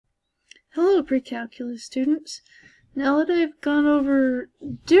Hello, pre-calculus students. Now that I've gone over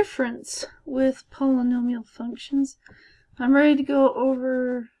difference with polynomial functions, I'm ready to go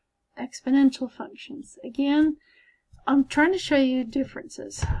over exponential functions. Again, I'm trying to show you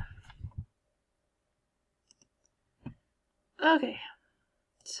differences. Okay,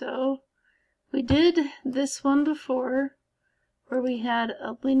 so we did this one before where we had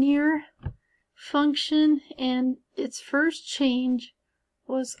a linear function and its first change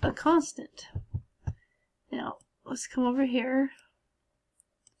was a constant. Now, let's come over here.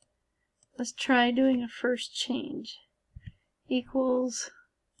 Let's try doing a first change. Equals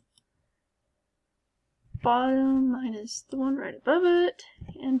bottom minus the one right above it.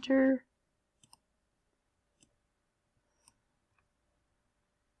 Enter.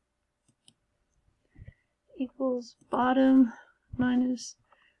 Equals bottom minus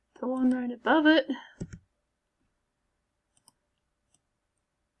the one right above it.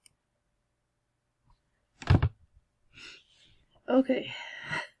 Okay,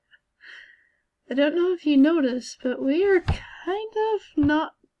 I don't know if you noticed, but we are kind of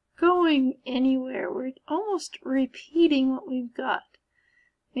not going anywhere. We're almost repeating what we've got.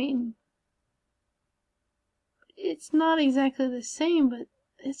 I mean, it's not exactly the same, but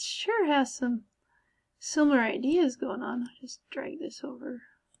it sure has some similar ideas going on. I'll just drag this over.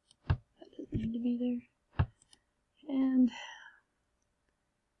 That doesn't need to be there. And,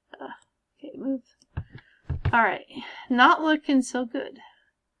 okay, move. Alright, not looking so good.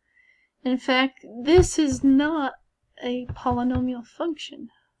 In fact, this is not a polynomial function.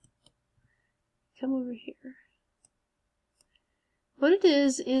 Come over here. What it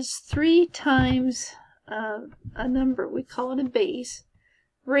is 3 times a number, we call it a base,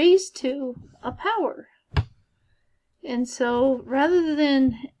 raised to a power. And so rather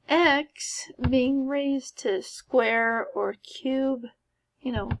than x being raised to square or cube,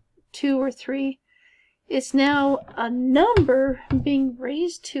 2 or 3, it's now a number being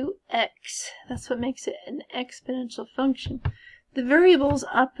raised to x. That's what makes it an exponential function. The variable's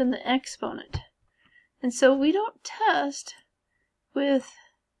up in the exponent. And so we don't test with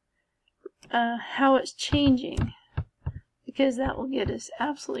how it's changing, because that will get us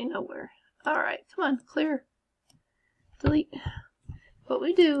absolutely nowhere. Alright, come on, clear. Delete. What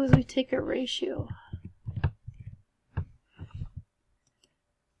we do is we take a ratio.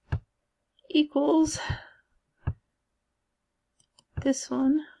 Equals this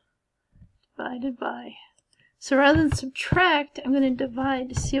one divided by. So rather than subtract, I'm going to divide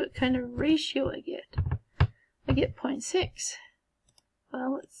to see what kind of ratio I get. I get 0.6.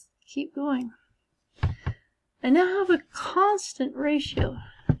 Well, let's keep going. I now have a constant ratio.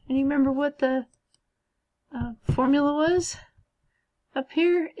 And you remember what the formula was? Up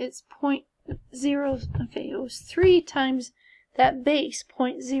here, it's 0.0. Okay, it was 3 times that base,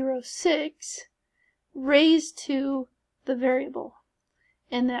 0.06, raised to the variable.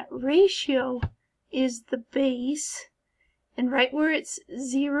 And that ratio is the base. And right where it's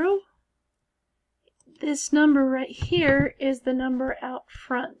 0, this number right here is the number out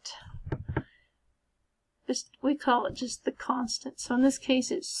front. We call it just the constant. So in this case,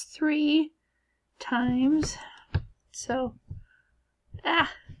 it's 3 times, so,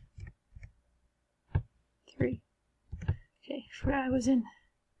 3. Okay, forgot I was in.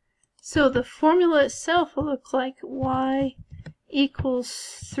 So the formula itself will look like y equals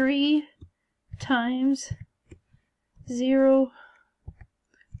 3 times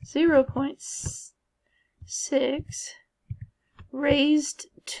 0.6 raised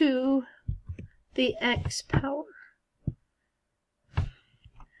to the x power.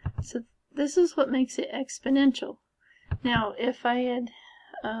 So this is what makes it exponential. Now, if I had,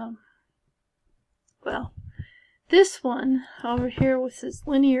 this one over here with this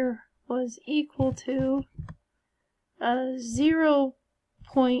linear was equal to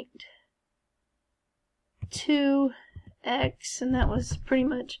 0.2x, and that was pretty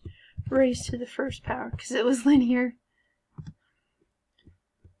much raised to the first power because it was linear,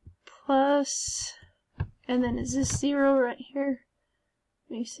 plus, and then is this 0 right here?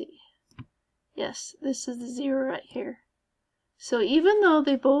 Let me see. Yes, this is the 0 right here. So even though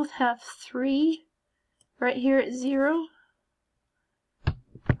they both have 3 right here at 0,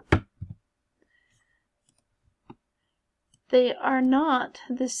 they are not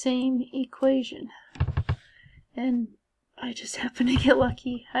the same equation. And I just happened to get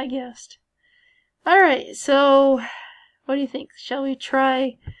lucky, I guessed. Alright, so what do you think? Shall we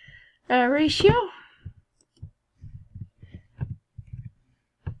try a ratio?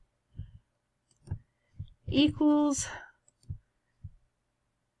 Equals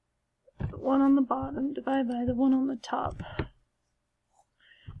the one on the bottom divided by the one on the top.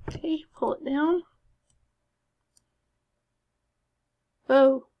 Okay, pull it down.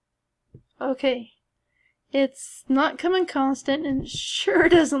 Whoa. Okay. It's not coming constant, and it sure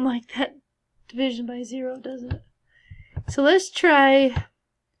doesn't like that division by 0, does it? So let's try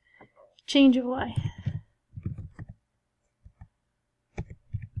change of y.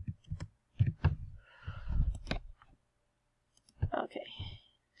 Okay,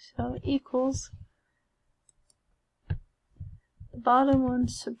 so equals the bottom one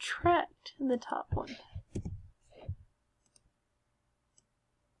subtract the top one.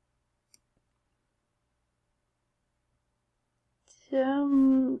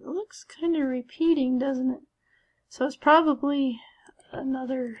 It looks kind of repeating, doesn't it? So it's probably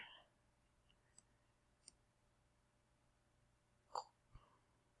another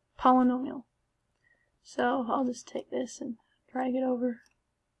polynomial. So I'll just take this and drag it over.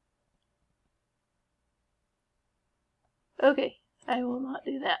 Okay, I will not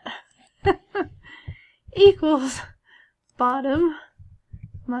do that. Equals bottom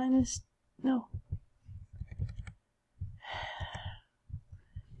minus, no,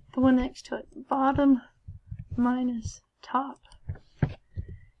 the one next to it, bottom minus top.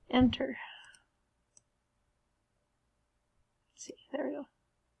 Enter. Let's see, there we go.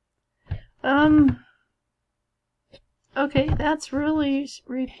 Okay, that's really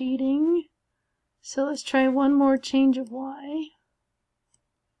repeating. So let's try one more change of y.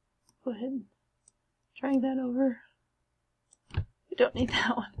 Go ahead and drag that over. We don't need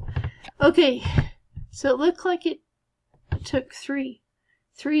that one. Okay, so it looked like it took three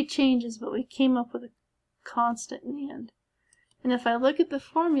changes, but we came up with a constant in the end. And if I look at the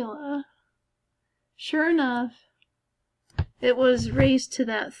formula, sure enough, it was raised to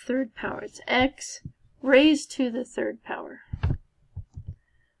that third power. It's x raised to the third power.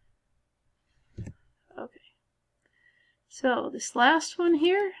 Okay. So this last one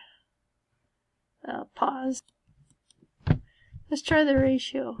here, pause. Let's try the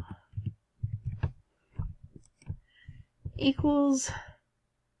ratio. Equals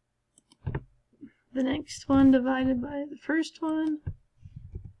the next one divided by the first one.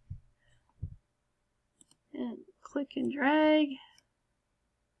 And click and drag.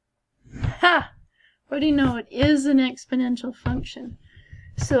 Ha! What do you know? It is an exponential function.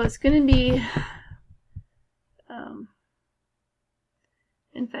 So it's going to be,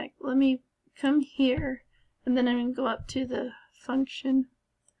 in fact, let me come here, and then I'm going to go up to the function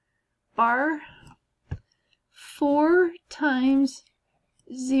bar 4 times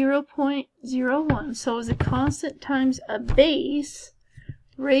 0.01. So it's a constant times a base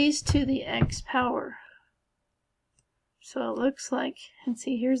raised to the x power. So it looks like, and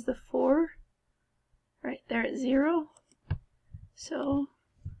see, here's the 4 right there at 0. So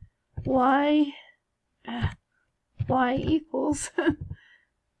y equals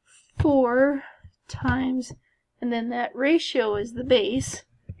 4 times, and then that ratio is the base,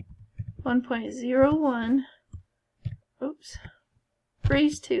 1.01, oops,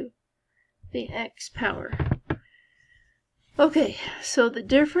 raised to the x power. Okay, so the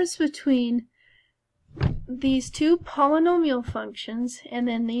difference between these two polynomial functions and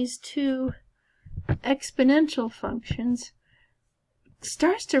then these two exponential functions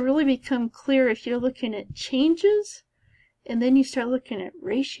starts to really become clear if you're looking at changes and then you start looking at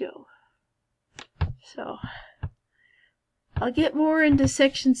ratio. So I'll get more into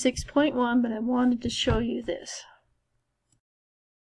section 6.1, but I wanted to show you this.